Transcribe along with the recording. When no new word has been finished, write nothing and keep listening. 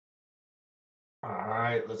All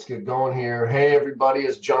right, let's get going here. Hey, everybody,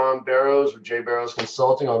 it's John Barrows with J Barrows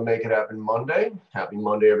Consulting on Make It Happen Monday. Happy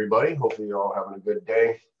Monday, everybody. Hopefully, you're all having a good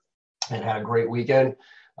day and had a great weekend.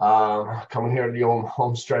 Coming here to the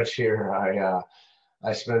home stretch here.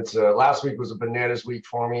 I spent last week was a bananas week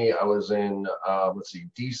for me. I was in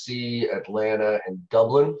DC, Atlanta, and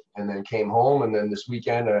Dublin, and then came home. And then this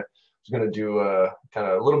weekend, I was going to do kind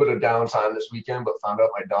of a little bit of downtime this weekend, but found out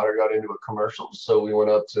my daughter got into a commercial, so we went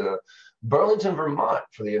up to Burlington, Vermont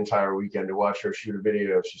for the entire weekend to watch her shoot a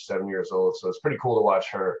video. She's 7 years old, so it's pretty cool to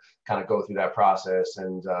watch her kind of go through that process,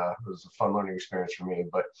 and it was a fun learning experience for me.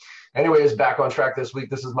 But anyways, back on track this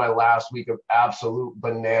week. This is my last week of absolute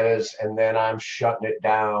bananas, and then I'm shutting it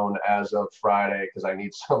down as of Friday because I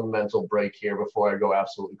need some mental break here before I go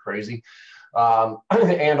absolutely crazy.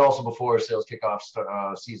 And also before sales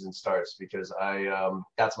kickoff season starts, because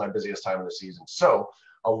that's my busiest time of the season. So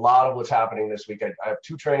a lot of what's happening this week. I have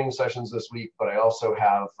 2 training sessions this week, but I also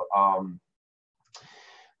have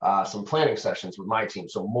some planning sessions with my team.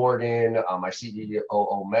 So Morgan, my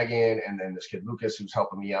CEO, Megan, and then this kid, Lucas, who's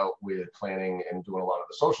helping me out with planning and doing a lot of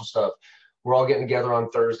the social stuff. We're all getting together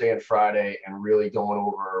on Thursday and Friday and really going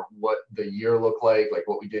over what the year looked like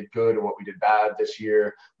what we did good and what we did bad this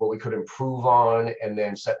year, what we could improve on, and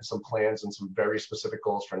then setting some plans and some very specific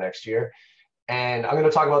goals for next year. And I'm going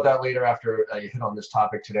to talk about that later after I hit on this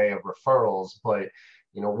topic today of referrals. But,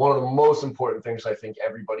 one of the most important things I think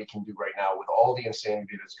everybody can do right now with all the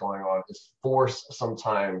insanity that's going on is force some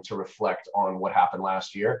time to reflect on what happened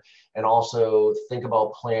last year, and also think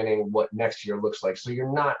about planning what next year looks like. So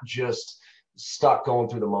you're not just stuck going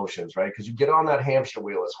through the motions, right? Because you get on that hamster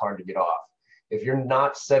wheel, it's hard to get off. If you're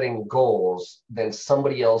not setting goals, then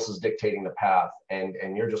somebody else is dictating the path, and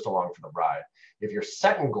you're just along for the ride. If you're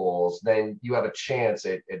setting goals, then you have a chance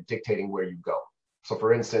at dictating where you go. So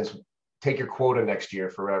for instance, take your quota next year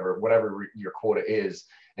forever, whatever your quota is,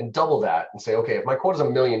 and double that and say, okay, if my quota is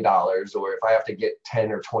 $1 million, or if I have to get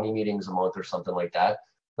 10 or 20 meetings a month or something like that,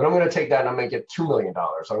 then I'm going to take that and I'm going to get $2 million.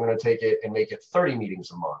 I'm going to take it and make it 30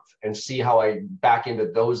 meetings a month and see how I back into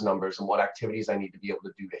those numbers and what activities I need to be able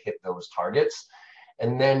to do to hit those targets.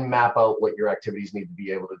 And then map out what your activities need to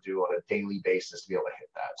be able to do on a daily basis to be able to hit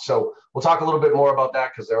that. So we'll talk a little bit more about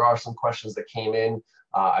that because there are some questions that came in.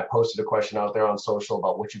 I posted a question out there on social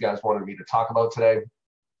about what you guys wanted me to talk about today.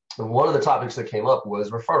 And one of the topics that came up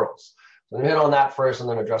was referrals. So I'm going to hit on that first and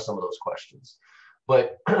then address some of those questions.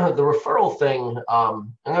 But the referral thing,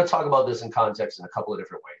 I'm going to talk about this in context in a couple of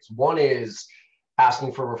different ways. One is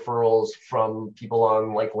asking for referrals from people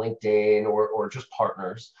on like LinkedIn or just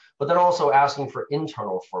partners, but then also asking for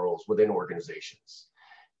internal referrals within organizations.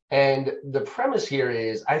 And the premise here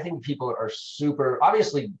is, I think people are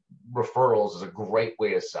obviously referrals is a great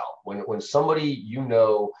way to sell. When somebody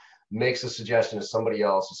makes a suggestion to somebody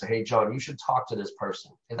else and say, hey, John, you should talk to this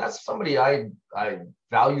person. If that's somebody I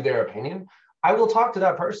value their opinion, I will talk to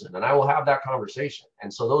that person and I will have that conversation.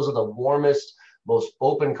 And so those are the warmest, most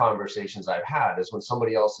open conversations I've had, is when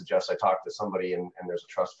somebody else suggests I talk to somebody and there's a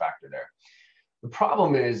trust factor there. The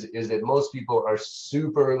problem is that most people are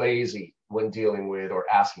super lazy when dealing with or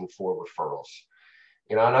asking for referrals.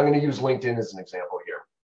 And I'm going to use LinkedIn as an example here.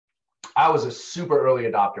 I was a super early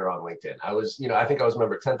adopter on LinkedIn. I think I was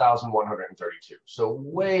member 10,132. So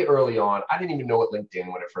way early on, I didn't even know what LinkedIn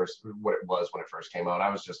what it was when it first came out. I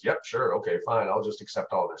was just, yep, sure, okay, fine, I'll just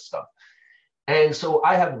accept all this stuff. And so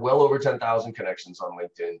I have well over 10,000 connections on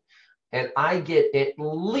LinkedIn, and I get at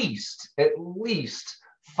least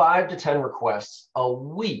 5 to 10 requests a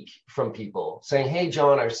week from people saying, hey,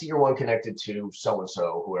 John, I see you're one connected to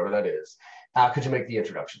so-and-so, whoever that is. Could you make the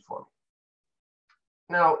introduction for me?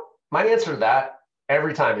 Now, my answer to that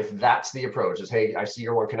every time, if that's the approach, is, hey, I see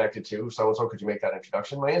you're one connected to so-and-so, could you make that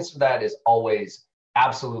introduction? My answer to that is always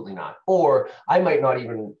absolutely not. Or I might not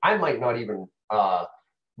even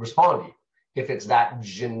respond to you if it's that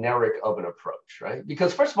generic of an approach, right?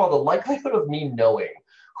 Because first of all, the likelihood of me knowing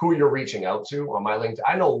who you're reaching out to on my LinkedIn,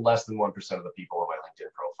 I know less than 1% of the people on my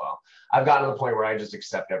LinkedIn profile. I've gotten to the point where I just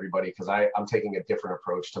accept everybody because I'm taking a different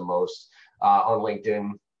approach to most on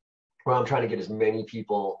LinkedIn, where I'm trying to get as many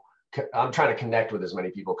people, I'm trying to connect with as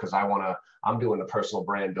many people because I'm doing the personal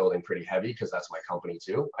brand building pretty heavy because that's my company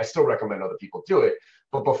too. I still recommend other people do it.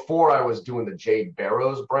 But before I was doing the J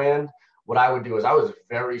Barrows brand, what I would do is I was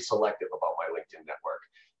very selective about my LinkedIn network.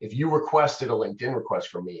 If you requested a LinkedIn request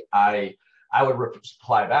from me, I would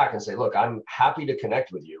reply back and say, look, I'm happy to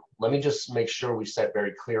connect with you. Let me just make sure we set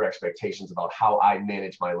very clear expectations about how I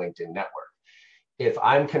manage my LinkedIn network. If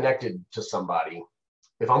I'm connected to somebody,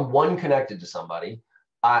 if I'm one connected to somebody,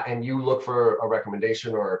 and you look for a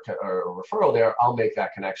recommendation or a referral there, I'll make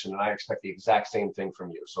that connection. And I expect the exact same thing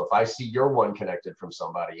from you. So if I see you're one connected from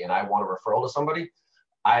somebody and I want a referral to somebody,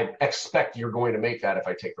 I expect you're going to make that if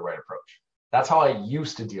I take the right approach. That's how I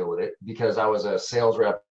used to deal with it because I was a sales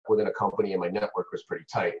rep within a company and my network was pretty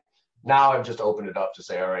tight. Now I've just opened it up to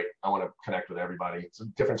say, all right, I want to connect with everybody. It's a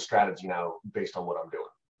different strategy now based on what I'm doing.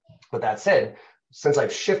 But that said, since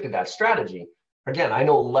I've shifted that strategy, again, I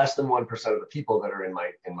know less than 1% of the people that are in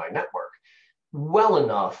my network well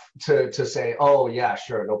enough to say, oh yeah,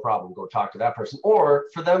 sure, no problem, go talk to that person. Or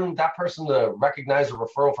for them, that person to recognize a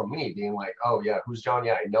referral from me, being like, oh yeah, who's John?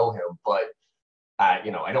 Yeah, I know him, but I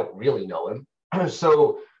don't really know him.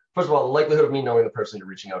 So first of all, the likelihood of me knowing the person you're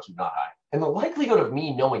reaching out to is not high. And the likelihood of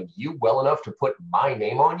me knowing you well enough to put my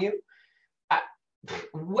name on you,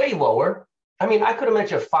 way lower. I mean, I could have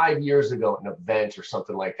met you 5 years ago at an event or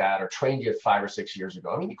something like that, or trained you 5 or 6 years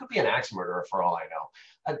ago. I mean, you could be an axe murderer for all I know.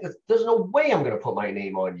 There's no way I'm going to put my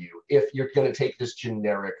name on you if you're going to take this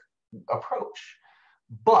generic approach.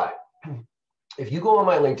 But if you go on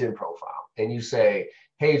my LinkedIn profile and you say,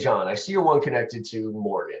 hey, John, I see you're one connected to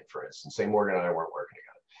Morgan, for instance. Say Morgan and I weren't working together.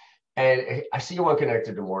 And I see you one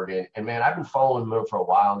connected to Morgan, and man, I've been following him for a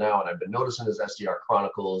while now, and I've been noticing his SDR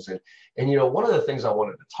chronicles. And one of the things I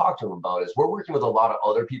wanted to talk to him about is we're working with a lot of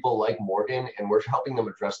other people like Morgan, and we're helping them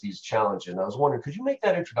address these challenges. And I was wondering, could you make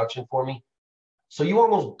that introduction for me? So you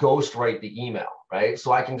almost ghostwrite the email, right?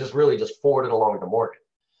 So I can just forward it along to Morgan.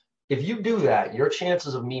 If you do that, your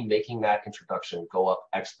chances of me making that introduction go up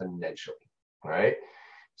exponentially, right?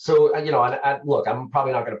 So, look, I'm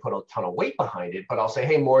probably not going to put a ton of weight behind it, but I'll say,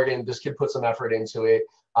 hey, Morgan, this kid put some effort into it.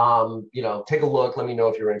 Take a look. Let me know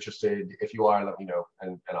if you're interested. If you are, let me know,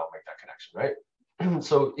 and I'll make that connection, right?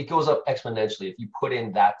 So it goes up exponentially if you put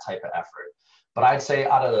in that type of effort. But I'd say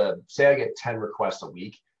say I get 10 requests a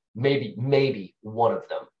week, maybe one of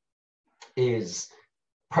them is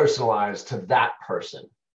personalized to that person,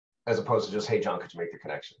 as opposed to just, hey, John, could you make the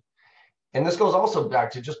connection? And this goes also back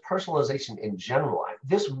to just personalization in general.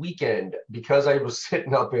 This weekend, because I was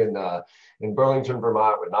sitting up in Burlington,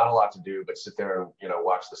 Vermont with not a lot to do, but sit there and,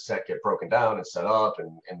 watch the set get broken down and set up,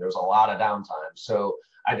 and there's a lot of downtime. So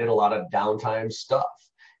I did a lot of downtime stuff.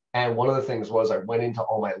 And one of the things was I went into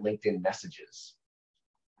all my LinkedIn messages,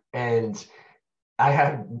 and I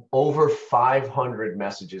had over 500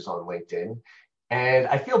 messages on LinkedIn. And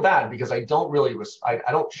I feel bad because I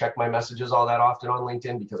don't check my messages all that often on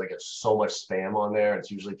LinkedIn because I get so much spam on there.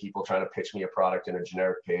 It's usually people trying to pitch me a product in a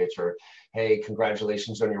generic pitch, or, hey,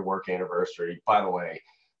 congratulations on your work anniversary. By the way,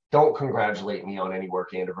 don't congratulate me on any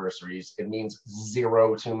work anniversaries. It means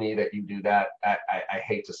zero to me that you do that. I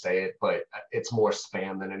hate to say it, but it's more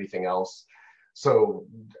spam than anything else. So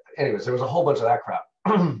anyways, there was a whole bunch of that crap.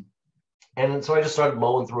 And so I just started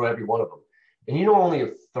mowing through every one of them. And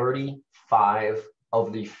only 35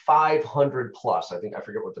 of the 500 plus, I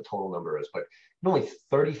forget what the total number is, but only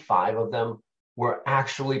 35 of them were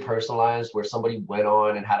actually personalized, where somebody went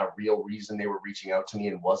on and had a real reason they were reaching out to me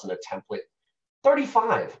and wasn't a template.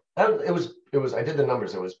 35. It was, I did the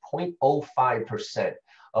numbers, it was 0.05%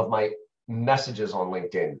 of my messages on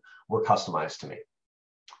LinkedIn were customized to me.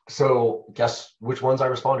 So guess which ones I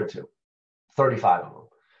responded to? 35 of them.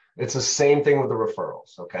 It's the same thing with the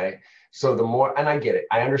referrals, okay? So the more, and I get it,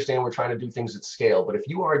 I understand we're trying to do things at scale, but if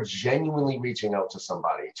you are genuinely reaching out to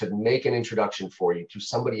somebody to make an introduction for you to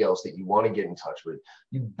somebody else that you want to get in touch with,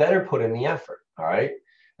 you better put in the effort, all right?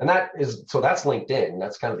 And that's LinkedIn.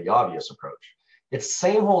 That's kind of the obvious approach. It's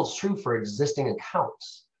same holds true for existing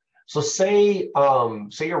accounts. So say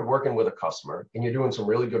you're working with a customer and you're doing some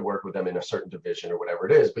really good work with them in a certain division or whatever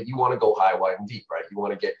it is, but you want to go high, wide, and deep, right? You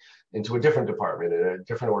want to get into a different department and a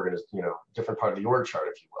different different part of the org chart,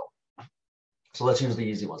 if you will. So let's use the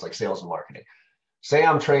easy ones like sales and marketing. Say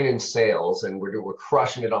I'm training sales and we're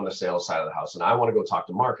crushing it on the sales side of the house, and I want to go talk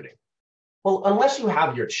to marketing. Well, unless you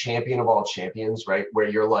have your champion of all champions, right? Where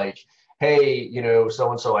you're like, hey,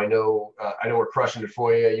 so-and-so, I know we're crushing it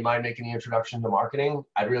for you. You mind making the introduction to marketing?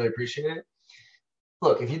 I'd really appreciate it.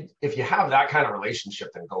 Look, if you have that kind of relationship,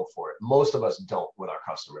 then go for it. Most of us don't with our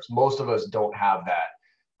customers. Most of us don't have that,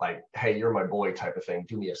 like, hey, you're my boy type of thing.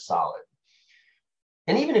 Do me a solid.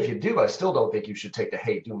 And even if you do, I still don't think you should take the,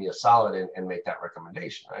 hey, do me a solid and make that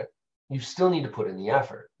recommendation, right? You still need to put in the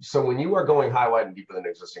effort. So when you are going high, wide, and deep within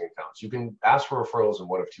existing accounts, you can ask for referrals in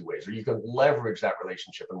one of two ways, or you can leverage that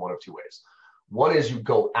relationship in one of two ways. One is you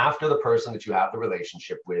go after the person that you have the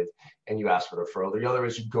relationship with and you ask for the referral. The other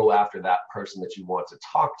is you go after that person that you want to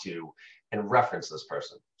talk to and reference this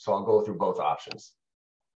person. So I'll go through both options.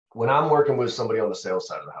 When I'm working with somebody on the sales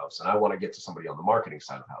side of the house and I want to get to somebody on the marketing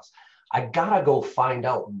side of the house, I gotta go find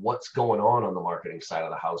out what's going on the marketing side of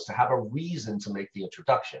the house to have a reason to make the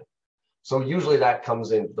introduction. So usually that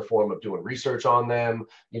comes in the form of doing research on them,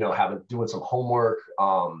 doing some homework,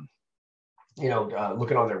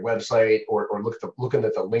 looking on their website, or looking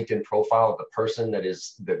at the LinkedIn profile of the person that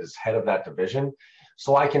is head of that division.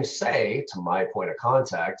 So I can say to my point of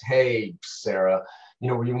contact, hey, Sarah,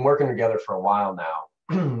 we've been working together for a while now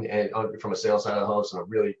and from a sales side of the house, and I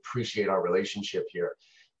really appreciate our relationship here.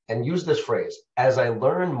 And use this phrase: as I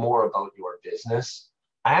learn more about your business,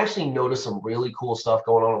 I actually noticed some really cool stuff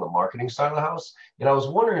going on the marketing side of the house. And I was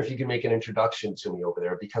wondering if you could make an introduction to me over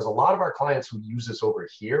there, because a lot of our clients who use this over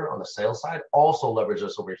here on the sales side also leverage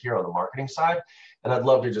us over here on the marketing side. And I'd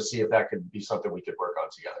love to just see if that could be something we could work on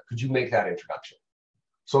together. Could you make that introduction?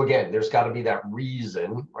 So again, there's got to be that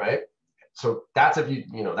reason, right? So that's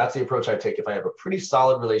that's the approach I take. If I have a pretty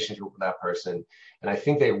solid relationship with that person, and I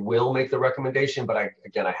think they will make the recommendation, but I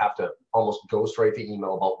have to almost ghostwrite the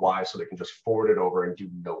email about why, so they can just forward it over and do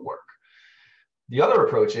no work. The other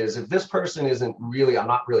approach is, if this person I'm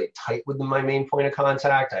not really tight with my main point of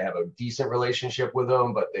contact, I have a decent relationship with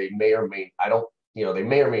them, but they may or may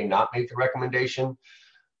not make the recommendation.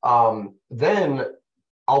 Then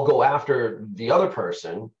I'll go after the other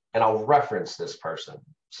person and I'll reference this person.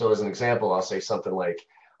 So as an example, I'll say something like,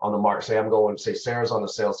 say Sarah's on the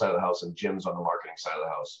sales side of the house and Jim's on the marketing side of the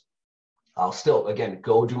house. I'll still, again,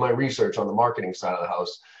 go do my research on the marketing side of the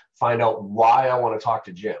house, find out why I want to talk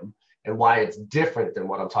to Jim and why it's different than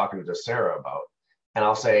what I'm talking to Sarah about. And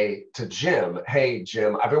I'll say to Jim, hey,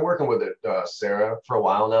 Jim, I've been working with Sarah for a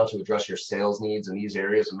while now to address your sales needs in these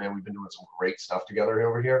areas. And man, we've been doing some great stuff together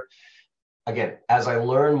over here. Again, as I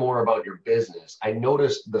learn more about your business, I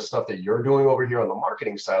noticed the stuff that you're doing over here on the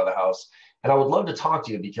marketing side of the house. And I would love to talk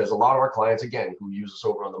to you, because a lot of our clients, again, who use us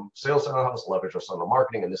over on the sales side of the house, leverage us on the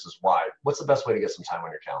marketing. And this is why. What's the best way to get some time on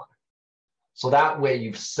your calendar? So that way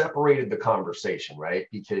you've separated the conversation, right?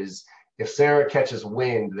 Because if Sarah catches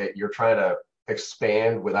wind that you're trying to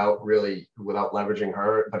expand without leveraging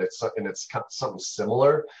her, but it's something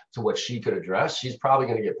similar to what she could address, she's probably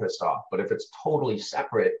going to get pissed off. But if it's totally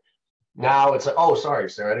separate, now it's like, oh, sorry,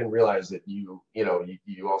 Sarah, I didn't realize that you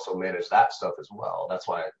also manage that stuff as well. That's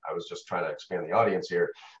why I was just trying to expand the audience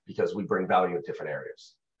here, because we bring value in different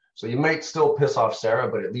areas. So you might still piss off Sarah,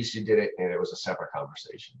 but at least you did it and it was a separate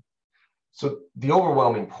conversation. So the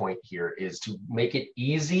overwhelming point here is to make it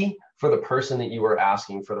easy for the person that you are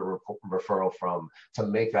asking for the referral from to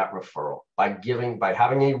make that referral by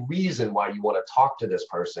having a reason why you want to talk to this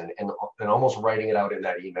person, and almost writing it out in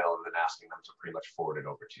that email and then asking them to pretty much forward it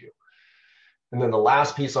over to you. And then the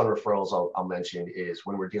last piece on referrals I'll mention is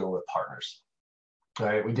when we're dealing with partners. All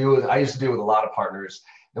right, I used to deal with a lot of partners,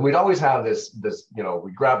 and we'd always have this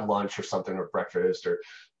we grab lunch or something, or breakfast, or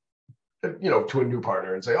to a new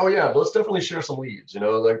partner and say, oh yeah, let's definitely share some leads.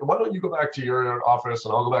 Like, why don't you go back to your office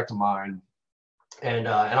and I'll go back to mine, and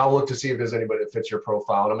I'll look to see if there's anybody that fits your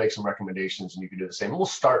profile, and I'll make some recommendations, and you can do the same. And we'll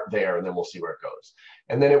start there, and then we'll see where it goes.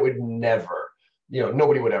 And then it would never.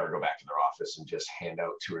 Nobody would ever go back to their office and just hand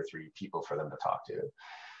out 2 or 3 people for them to talk to.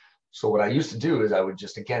 So what I used to do is I would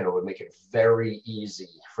it would make it very easy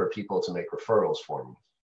for people to make referrals for me.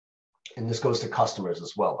 And this goes to customers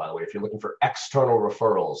as well, by the way. If you're looking for external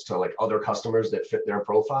referrals to like other customers that fit their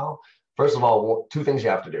profile, first of all, 2 things you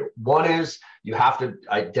have to do. One is you have to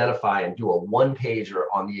identify and do a 1-pager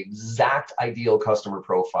on the exact ideal customer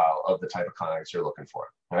profile of the type of clients you're looking for,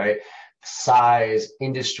 all right? Size,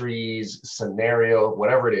 industries, scenario,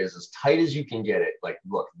 whatever it is, as tight as you can get it. Like,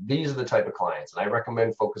 look, these are the type of clients, and I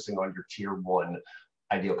recommend focusing on your tier 1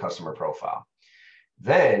 ideal customer profile.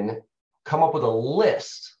 Then come up with a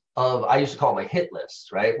list of, I used to call it my hit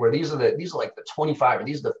list, right? Where these are like the 25, or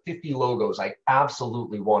these are the 50 logos I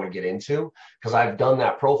absolutely want to get into, because I've done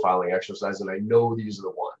that profiling exercise and I know these are the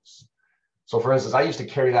ones. So for instance, I used to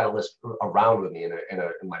carry that list around with me in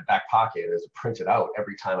my back pocket as printed out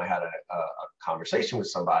every time I had a conversation with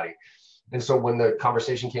somebody. And so when the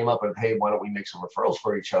conversation came up of, hey, why don't we make some referrals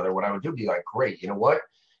for each other? What I would do would be like, great, you know what?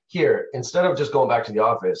 Here, instead of just going back to the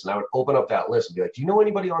office, and I would open up that list and be like, do you know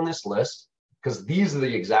anybody on this list? Because these are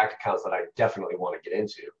the exact accounts that I definitely want to get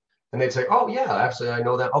into. And they'd say, oh yeah, absolutely, I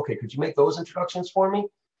know that. Okay, could you make those introductions for me?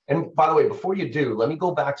 And by the way, before you do, let me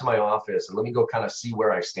go back to my office and let me go kind of see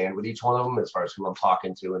where I stand with each one of them as far as who I'm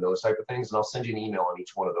talking to and those type of things. And I'll send you an email on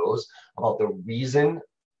each one of those about the reason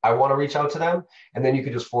I want to reach out to them. And then you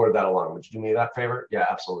could just forward that along. Would you do me that favor? Yeah,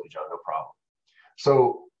 absolutely, John, no problem.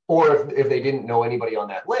 So, or if they didn't know anybody on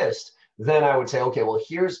that list, then I would say, okay, well,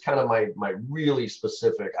 here's kind of my really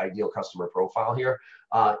specific ideal customer profile here.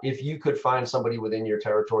 If you could find somebody within your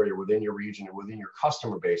territory or within your region or within your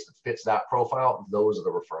customer base that fits that profile, those are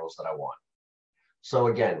the referrals that I want. So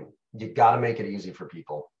again, you got to make it easy for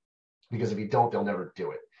people, because if you don't, they'll never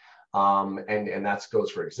do it. And that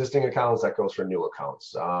goes for existing accounts, that goes for new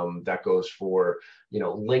accounts, that goes for,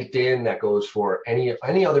 LinkedIn, that goes for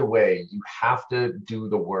any other way. You have to do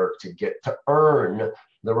the work to earn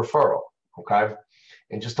the referral, okay?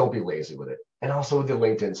 And just don't be lazy with it. And also with the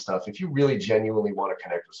LinkedIn stuff, if you really genuinely want to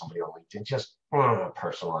connect with somebody on LinkedIn, just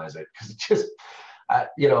personalize it, because it just,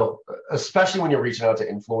 especially when you're reaching out to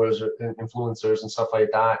influencers and stuff like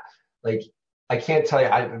that, like, I can't tell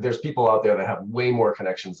you, there's people out there that have way more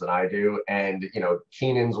connections than I do. And,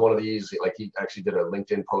 Keenan's one of these, like he actually did a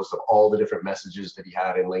LinkedIn post of all the different messages that he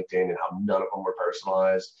had in LinkedIn and how none of them were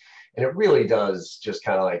personalized. And it really does just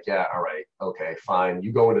kind of like, yeah, all right, okay, fine.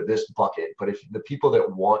 You go into this bucket. But if the people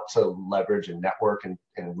that want to leverage and network and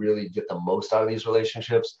really get the most out of these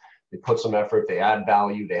relationships, they put some effort, they add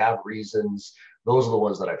value, they have reasons. Those are the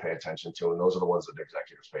ones that I pay attention to. And those are the ones that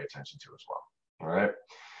executives pay attention to as well. All right.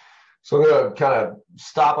 So I'm going to kind of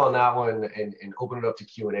stop on that one and open it up to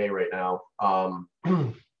Q&A right now.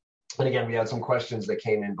 And again, we had some questions that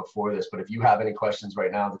came in before this, but if you have any questions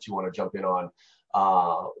right now that you want to jump in on,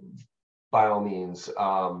 by all means,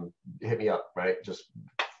 hit me up, right? Just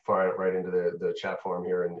fire it right into the chat forum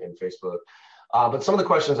here in Facebook. But some of the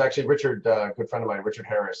questions, actually, Richard, good friend of mine, Richard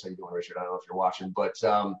Harris, how you doing, Richard? I don't know if you're watching, but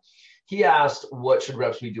he asked, what should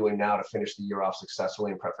reps be doing now to finish the year off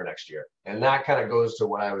successfully and prep for next year? And that kind of goes to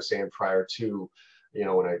what I was saying prior to,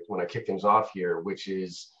 when I kick things off here, which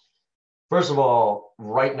is, first of all,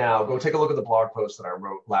 right now, go take a look at the blog post that I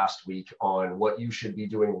wrote last week on what you should be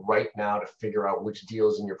doing right now to figure out which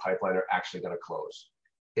deals in your pipeline are actually going to close.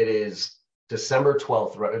 It is December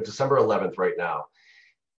 12th, December 11th right now.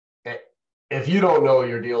 If you don't know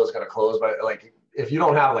your deal is going to close by, like, if you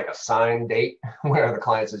don't have like a signed date where the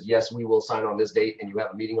client says, yes, we will sign on this date, and you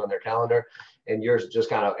have a meeting on their calendar, and you're just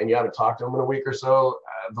kind of, and you haven't talked to them in a week or so,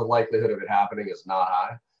 the likelihood of it happening is not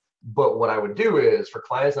high. But what I would do is, for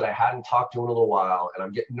clients that I hadn't talked to in a little while and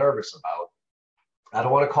I'm getting nervous about, I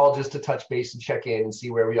don't want to call just to touch base and check in and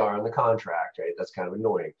see where we are in the contract, right? That's kind of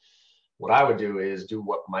annoying. What I would do is do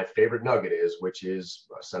what my favorite nugget is, which is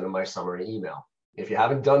send them my summary email. If you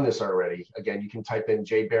haven't done this already, again, you can type in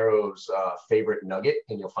Jay Barrows favorite nugget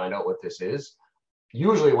and you'll find out what this is.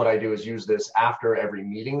 Usually what I do is use this after every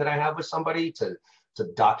meeting that I have with somebody to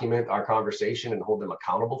document our conversation and hold them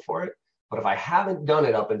accountable for it. But if I haven't done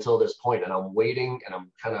it up until this point and I'm waiting and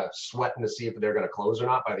I'm kind of sweating to see if they're going to close or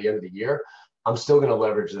not by the end of the year, I'm still going to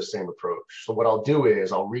leverage this same approach. So what I'll do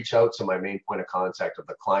is I'll reach out to my main point of contact of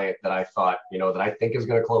the client that I thought, that I think is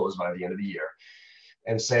going to close by the end of the year,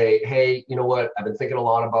 and say, hey, you know what? I've been thinking a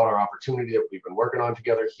lot about our opportunity that we've been working on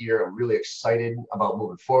together here. I'm really excited about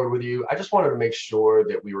moving forward with you. I just wanted to make sure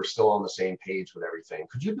that we were still on the same page with everything.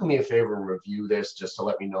 Could you do me a favor and review this just to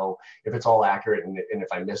let me know if it's all accurate and if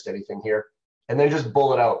I missed anything here? And then just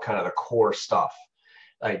bullet out kind of the core stuff.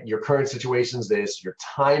 Like, your current situation's this, your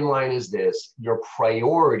timeline is this, your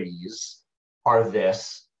priorities are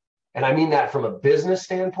this. And I mean that from a business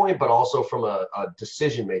standpoint, but also from a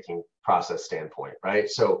decision-making process standpoint, right?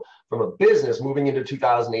 So from a business, moving into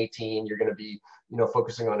 2018, you're going to be,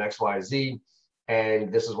 focusing on X, Y, Z,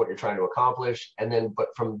 and this is what you're trying to accomplish. And then,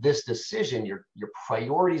 but from this decision, your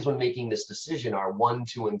priorities when making this decision are 1,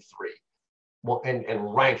 2, and 3. Well,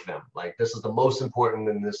 and rank them. Like, this is the most important,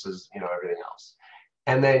 and this is, everything else.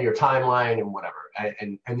 And then your timeline and whatever.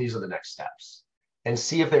 And these are the next steps. And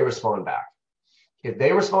see if they respond back. If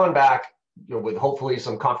they respond back, with hopefully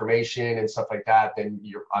some confirmation and stuff like that, then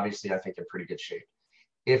you're obviously, I think, in pretty good shape.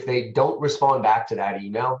 If they don't respond back to that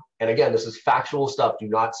email, and again, this is factual stuff. Do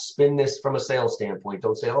not spin this from a sales standpoint.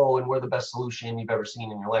 Don't say, oh, and we're the best solution you've ever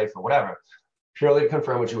seen in your life or whatever. Purely to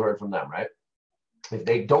confirm what you heard from them, right? If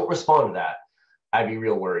they don't respond to that, I'd be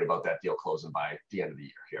real worried about that deal closing by the end of the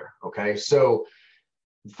year here. Okay, so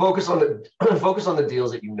focus on the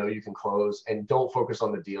deals that you can close, and don't focus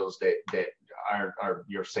on the deals that are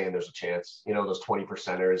you're saying there's a chance, those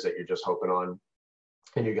 20%ers that you're just hoping on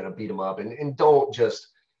and you're going to beat them up, and don't just,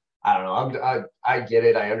 I don't know, I get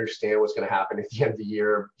it. I understand what's going to happen at the end of the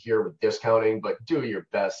year here with discounting, but do your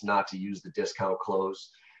best not to use the discount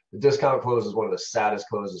close. The discount close is one of the saddest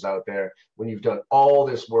closes out there. When you've done all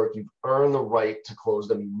this work, you've earned the right to close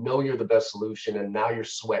them. You're the best solution, and now you're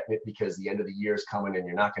sweating it because the end of the year is coming and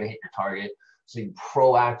you're not going to hit your target. So you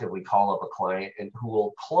proactively call up a client and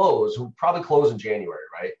who probably close in January,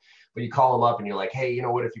 right? But you call them up and you're like, hey, you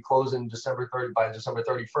know what? If you close in by December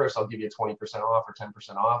 31st, I'll give you 20% off or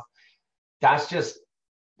 10% off. that's just,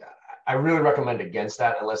 I really recommend against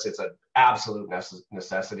that unless it's an absolute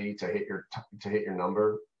necessity to hit your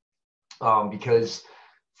number, because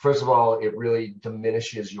first of all, it really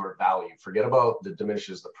diminishes your value. Forget about the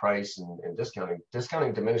diminishes the price and discounting.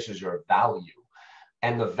 Discounting diminishes your value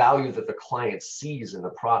and the value that the client sees in the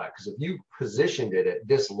product. Because if you positioned it at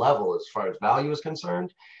this level as far as value is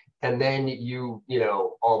concerned, and then you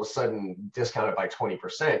all of a sudden discount it by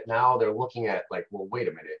 20%, now they're looking at like, well, wait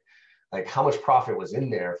a minute, like how much profit was in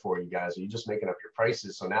there for you guys? Are you just making up your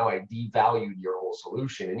prices? So now I devalued your whole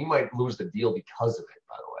solution, and you might lose the deal because of it,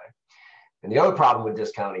 by the way. And the other problem with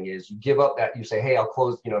discounting is you give up that, you say, hey, I'll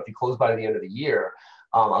close, if you close by the end of the year,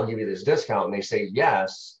 I'll give you this discount. And they say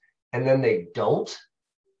yes, and then they don't.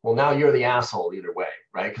 Well, now you're the asshole either way,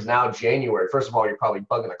 right? Because now January, first of all, you're probably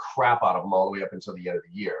bugging the crap out of them all the way up until the end of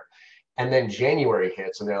the year. And then January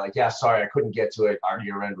hits and they're like, yeah, sorry, I couldn't get to it. Our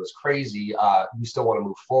year end was crazy. We still want to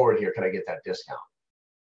move forward here. Can I get that discount?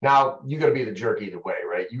 Now, you got to be the jerk either way,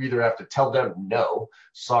 right? You either have to tell them no,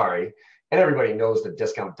 sorry. And everybody knows the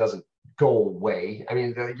discount doesn't go away. I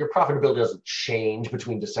mean, your profitability doesn't change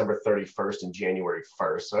between December 31st and January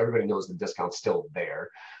 1st. So everybody knows the discount's still there.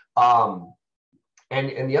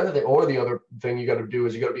 And the other thing, or the other thing you got to do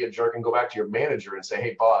is you got to be a jerk and go back to your manager and say,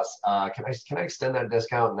 hey, boss, can I extend that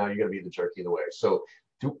discount? Now you got to be the jerk either way. So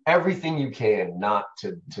do everything you can not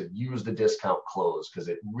to use the discount close, because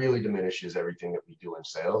it really diminishes everything that we do in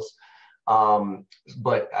sales.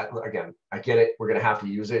 But again, I get it. We're going to have to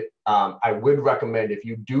use it. I would recommend, if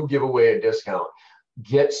you do give away a discount,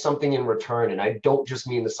 get something in return. And I don't just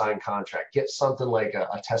mean the signed contract. Get something like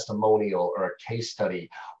a testimonial or a case study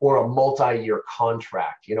or a multi-year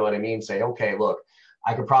contract. You know what I mean? Say, okay, look,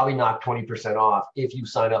 I could probably knock 20% off if you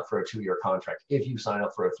sign up for a 2-year contract, if you sign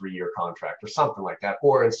up for a 3-year contract or something like that.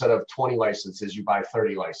 Or instead of 20 licenses, you buy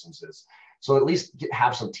 30 licenses. So at least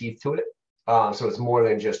have some teeth to it. So it's more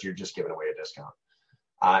than just you're just giving away a discount.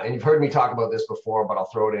 And you've heard me talk about this before, but I'll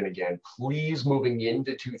throw it in again. Please, moving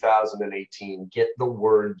into 2018, get the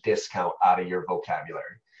word discount out of your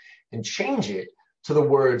vocabulary and change it to the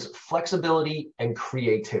words flexibility and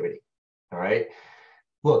creativity. All right.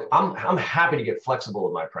 Look, I'm happy to get flexible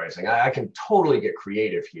with my pricing. I can totally get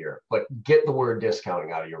creative here, but get the word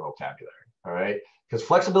discounting out of your vocabulary. All right. Because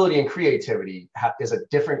flexibility and creativity is a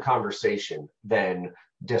different conversation than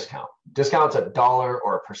discount. Discount's $1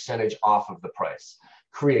 or a percentage off of the price.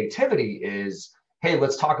 Creativity is, hey,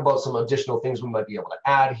 let's talk about some additional things we might be able to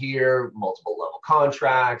add here, multiple level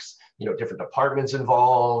contracts, different departments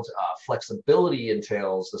involved. Flexibility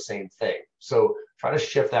entails the same thing. So try to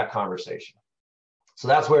shift that conversation. So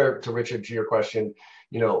that's where, to Richard, to your question,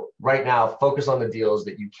 right now, focus on the deals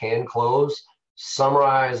that you can close,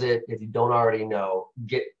 summarize it if you don't already know,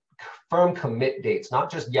 get firm commit dates,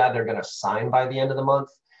 not just, yeah, they're going to sign by the end of the month,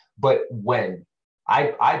 but when.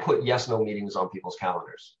 I put yes/no meetings on people's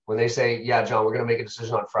calendars. When they say, yeah, John, we're going to make a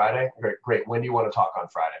decision on Friday. Great. When do you want to talk on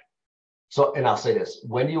Friday? So, and I'll say this,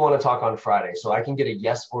 when do you want to talk on Friday? So I can get a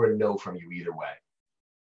yes or a no from you either way.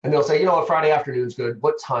 And they'll say, you know what, Friday afternoon's good.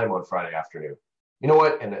 What time on Friday afternoon? You know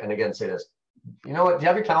what? And again, say this, you know what? Do you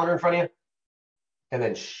have your calendar in front of you? And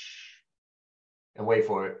then shh, and wait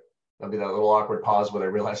for it. There'll be that little awkward pause where they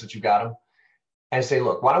realize that you got them. And say,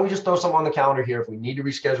 look, why don't we just throw something on the calendar here? If we need to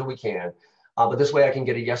reschedule, we can. But this way I can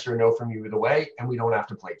get a yes or a no from you either way, and we don't have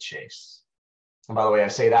to play chase. And by the way, I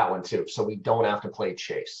say that one too. So we don't have to play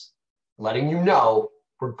chase. Letting you know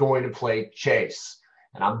we're going to play chase.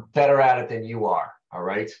 And I'm better at it than you are. All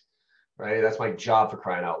right? Right? That's my job, for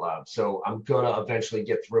crying out loud. So I'm going to eventually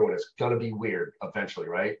get through, and it's going to be weird eventually,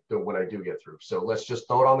 right? When I do get through. So let's just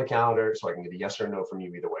throw it on the calendar so I can get a yes or a no from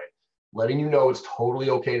you either way. Letting you know it's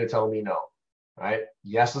totally okay to tell me no. Right?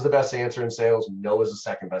 Yes is the best answer in sales. No is the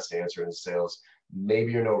second best answer in sales.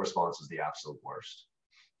 Maybe your no response is the absolute worst.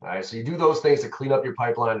 All right. So you do those things to clean up your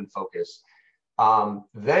pipeline and focus.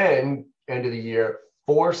 Then end of the year,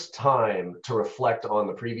 force time to reflect on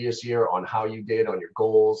the previous year, on how you did, on your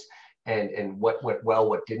goals, and what went well,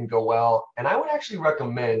 what didn't go well. And I would actually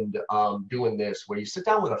recommend doing this where you sit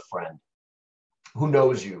down with a friend who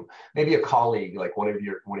knows you, maybe a colleague, like one of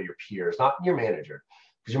your peers, not your manager.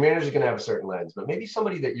 Because your manager is going to have a certain lens, but maybe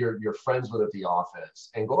somebody that you're friends with at the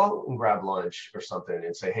office, and go out and grab lunch or something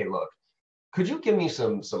and say, hey, look, could you give me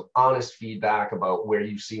some honest feedback about where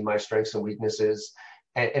you see my strengths and weaknesses,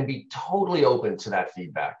 and be totally open to that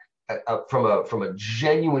feedback from a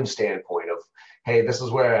genuine standpoint of, hey, this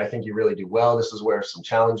is where I think you really do well. This is where some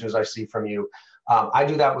challenges I see from you. I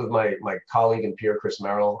do that with my colleague and peer, Chris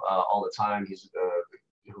Merrill, all the time. He's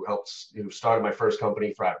who started my first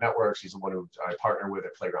company, Thrive Networks. He's the one who I partner with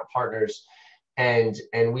at Playground Partners. And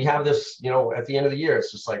we have this, at the end of the year,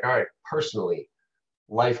 it's just like, all right, personally,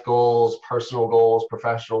 life goals, personal goals,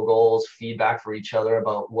 professional goals, feedback for each other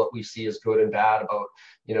about what we see as good and bad, about,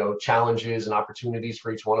 challenges and opportunities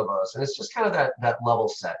for each one of us. And it's just kind of that level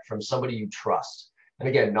set from somebody you trust. And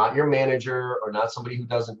again, not your manager or not somebody who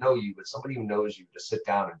doesn't know you, but somebody who knows you, to sit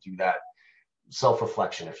down and do that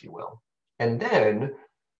self-reflection, if you will. And then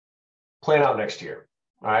plan out next year.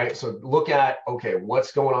 All right. So look at, okay,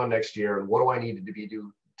 what's going on next year and what do I need to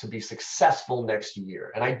do to be successful next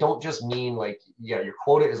year? And I don't just mean like, yeah, your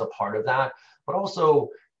quota is a part of that, but also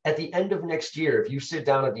at the end of next year, if you sit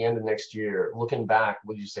down at the end of next year, looking back,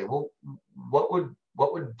 would you say, well, what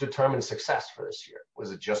would determine success for this year?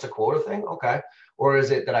 Was it just a quota thing? Okay. Or is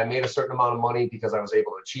it that I made a certain amount of money because I was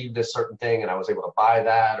able to achieve this certain thing and I was able to buy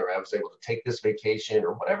that, or I was able to take this vacation,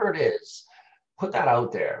 or whatever it is? Put that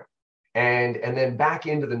out there. And then back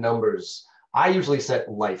into the numbers. I usually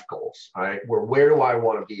set life goals, all right? Where do I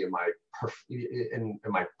want to be in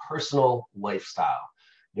my personal lifestyle?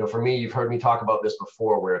 For me, you've heard me talk about this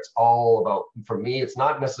before, where it's all about, for me, it's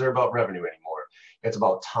not necessarily about revenue anymore. It's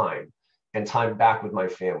about time, and time back with my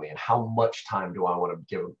family, and how much time do I want to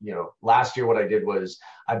give? Last year what I did was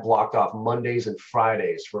I blocked off Mondays and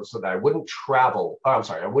Fridays so that I wouldn't travel. Oh, I'm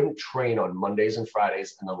sorry, I wouldn't train on Mondays and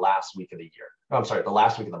Fridays in the last week of the year. Oh, I'm sorry, the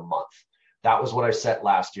last week of the month. That was what I set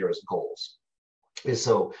last year as goals.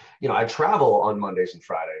 So, I travel on Mondays and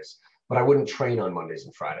Fridays, but I wouldn't train on Mondays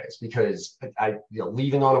and Fridays because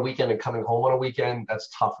leaving on a weekend and coming home on a weekend, that's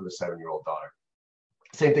tough for the 7-year-old daughter.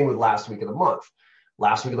 Same thing with last week of the month.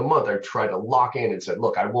 Last week of the month, I tried to lock in and said,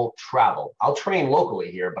 look, I won't travel. I'll train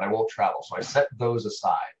locally here, but I won't travel. So I set those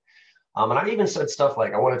aside. And I even said stuff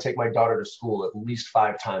like, I want to take my daughter to school at least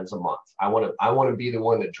 5 times a month. I want to be the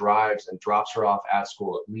one that drives and drops her off at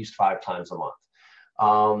school at least 5 times a month.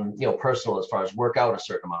 Personal, as far as work out a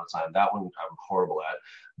certain amount of time, that one I'm horrible at.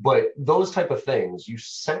 But those type of things, you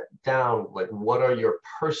set down, like, what are your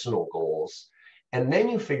personal goals? And then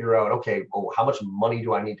you figure out, okay, well, how much money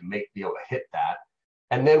do I need to make to be able to hit that?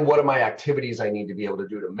 And then what are my activities I need to be able to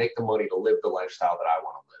do to make the money to live the lifestyle that I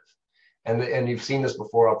want to live? And you've seen this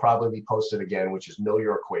before. I'll probably be posted again, which is know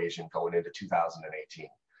your equation going into 2018.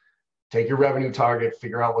 Take your revenue target,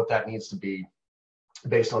 figure out what that needs to be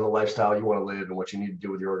based on the lifestyle you want to live and what you need to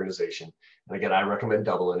do with your organization. And again, I recommend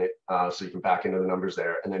doubling it so you can back into the numbers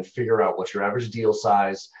there, and then figure out what's your average deal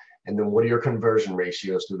size, and then what are your conversion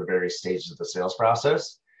ratios through the various stages of the sales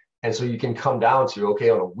process. And so you can come down to,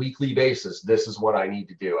 okay, on a weekly basis, this is what I need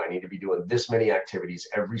to do. I need to be doing this many activities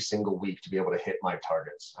every single week to be able to hit my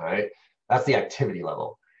targets. All right. That's the activity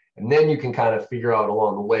level. And then you can kind of figure out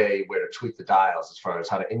along the way where to tweak the dials as far as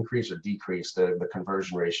how to increase or decrease the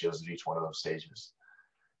conversion ratios of each one of those stages.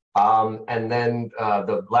 And then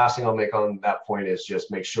the last thing I'll make on that point is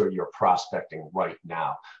just make sure you're prospecting right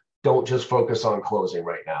now. Don't just focus on closing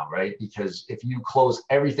right now, right? Because if you close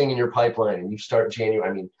everything in your pipeline and you start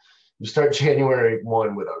January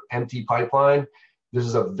 1 with an empty pipeline, this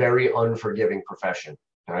is a very unforgiving profession,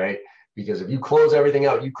 all right? Because if you close everything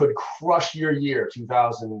out, you could crush your year,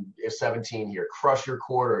 2017 here, crush your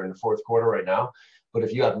quarter in the fourth quarter right now. But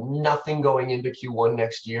if you have nothing going into Q1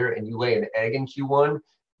 next year and you lay an egg in Q1,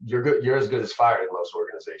 you're as good as fired in most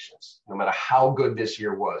organizations. No matter how good this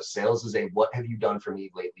year was, sales is a what have you done for me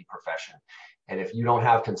lately profession. And if you don't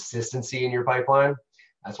have consistency in your pipeline,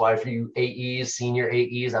 that's why for you AEs, senior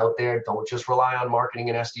AEs out there, don't just rely on marketing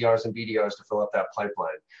and SDRs and BDRs to fill up that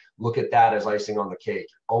pipeline. Look at that as icing on the cake.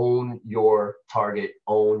 Own your target,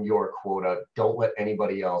 own your quota. Don't let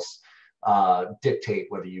anybody else dictate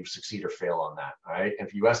whether you succeed or fail on that. All right. And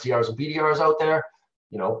for you SDRs and BDRs out there,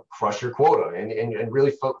 crush your quota and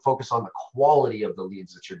really focus on the quality of the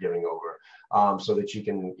leads that you're giving over, so that you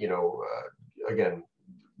can, again,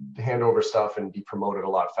 hand over stuff and be promoted a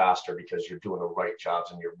lot faster because you're doing the right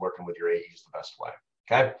jobs and you're working with your AEs the best way.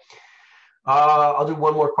 Okay. I'll do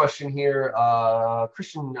one more question here.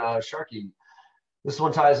 Christian Sharkey, this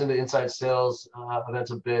one ties into inside sales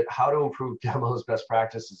events a bit. How to improve demos, best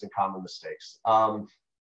practices, and common mistakes.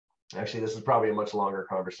 Actually, this is probably a much longer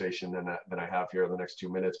conversation than I have here in the next 2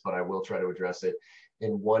 minutes, but I will try to address it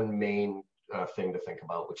in one main thing to think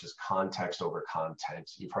about, which is context over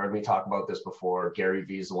content. You've heard me talk about this before. Gary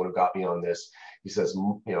Vee is the one who got me on this. He says,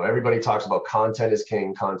 everybody talks about content is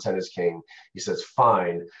king, content is king. He says,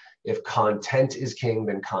 fine. If content is king,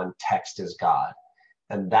 then context is God.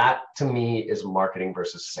 And that to me is marketing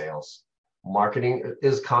versus sales. Marketing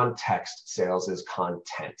is context, sales is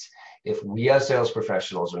content. If we as sales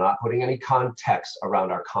professionals are not putting any context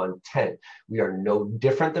around our content, we are no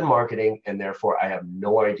different than marketing, and therefore I have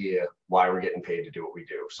no idea why we're getting paid to do what we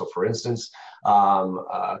do. So for instance,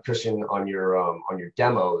 Christian, on your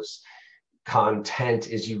demos, content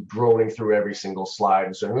is you droning through every single slide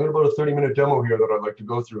and saying, I've got about a 30-minute demo here that I'd like to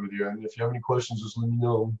go through with you. And if you have any questions, just let me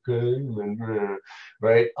know, okay? And then,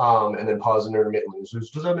 right? And then pause intermittently.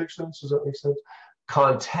 Does that make sense? Does that make sense?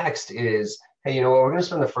 Context is, hey, you know what? We're going to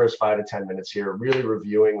spend the first 5 to 10 minutes here really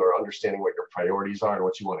reviewing or understanding what your priorities are and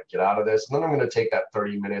what you want to get out of this. And then I'm going to take that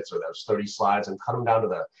 30 minutes or those 30 slides and cut them down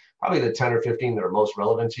to probably the 10 or 15 that are most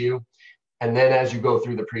relevant to you. And then as you go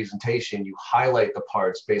through the presentation, you highlight the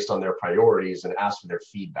parts based on their priorities and ask for their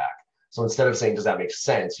feedback. So instead of saying, does that make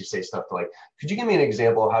sense? You say stuff like, could you give me an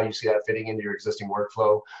example of how you see that fitting into your existing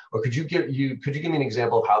workflow? Or could you give me an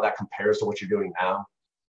example of how that compares to what you're doing now?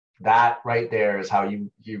 That right there is how you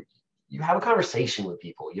have a conversation with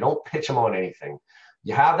people. You don't pitch them on anything.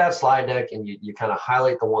 You have that slide deck and you kind of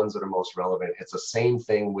highlight the ones that are most relevant. It's the same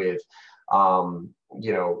thing with,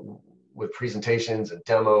 with presentations and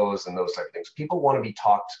demos and those type of things. People want to be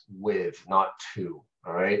talked with, not to,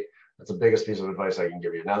 all right? That's the biggest piece of advice I can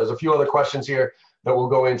give you. Now, there's a few other questions here that we'll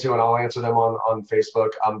go into, and I'll answer them on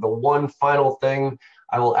Facebook. The one final thing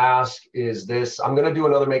I will ask is this. I'm going to do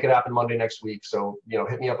another Make It Happen Monday next week, so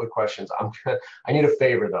hit me up with questions. I need a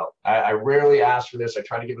favor, though. I rarely ask for this. I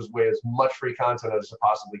try to give away as much free content as I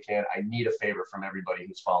possibly can. I need a favor from everybody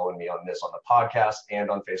who's following me on this, on the podcast and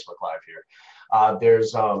on Facebook Live here.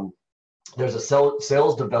 There's a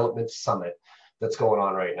sales development summit that's going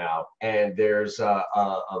on right now, and there's a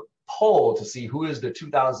poll to see who is the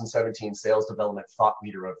 2017 Sales Development Thought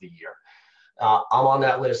Leader of the Year. I'm on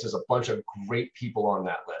that list. There's a bunch of great people on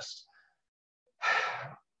that list.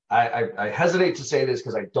 I hesitate to say this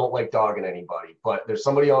because I don't like dogging anybody, but there's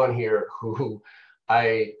somebody on here who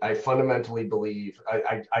I fundamentally believe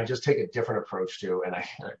I just take a different approach to, and I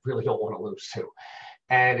really don't want to lose to,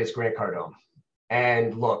 and it's Grant Cardone.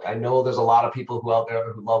 And look, I know there's a lot of people out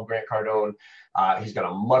there who love Grant Cardone. He's got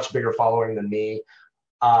a much bigger following than me.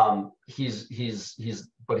 He's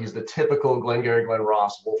the typical Glengarry Glen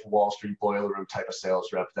Ross, Wolf of Wall Street, boiler room type of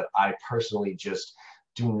sales rep that I personally just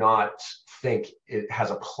do not think it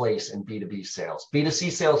has a place in B2B sales.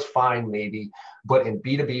 B2C sales, fine, maybe, but in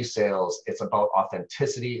B2B sales, it's about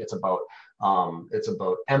authenticity. It's about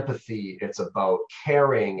empathy. It's about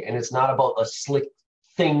caring, and it's not about a slick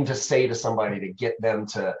thing to say to somebody to get them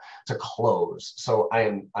to close. So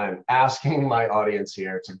I'm asking my audience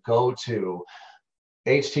here to go to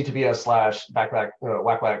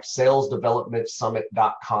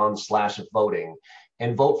https://salesdevelopmentsummit.com/voting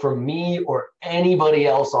and vote for me or anybody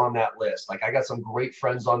else on that list. Like, I got some great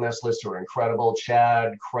friends on this list who are incredible.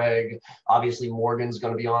 Chad, Craig, obviously Morgan's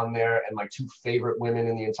going to be on there, and my 2 favorite women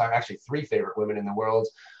in the entire, actually 3 favorite women in the world,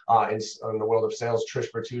 in the world of sales, Trish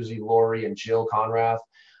Bertuzzi, Lori, and Jill Conrath.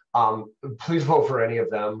 Please vote for any of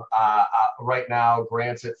them. Right now,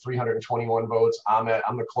 Grant's at 321 votes. I'm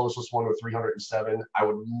the closest one with 307. I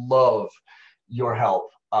would love your help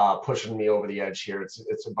pushing me over the edge here.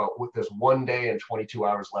 It's about, with this 1 day and 22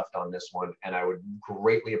 hours left on this one, and I would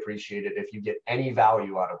greatly appreciate it if you get any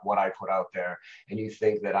value out of what I put out there and you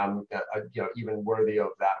think that I'm even worthy of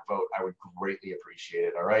that vote. I would greatly appreciate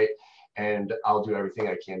it. All right. And I'll do everything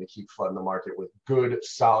I can to keep flooding the market with good,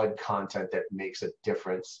 solid content that makes a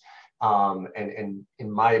difference. And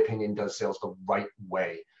in my opinion, does sales the right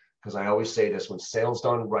way. Because I always say this, when sales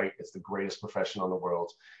done right, it's the greatest profession in the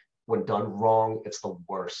world. When done wrong, it's the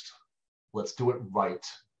worst. Let's do it right,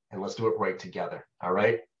 and let's do it right together. All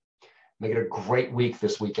right? Make it a great week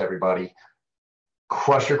this week, everybody.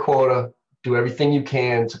 Crush your quota. Do everything you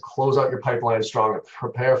can to close out your pipeline strong and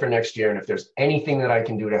prepare for next year. And if there's anything that I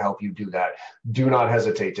can do to help you do that, do not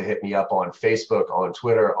hesitate to hit me up on Facebook, on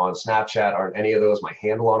Twitter, on Snapchat, or on any of those. My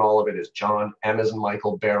handle on all of it is John, M as in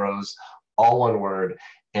Michael, Barrows, all one word.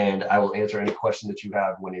 And I will answer any question that you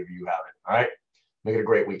have whenever you have it. All right? Make it a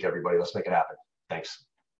great week, everybody. Let's make it happen. Thanks.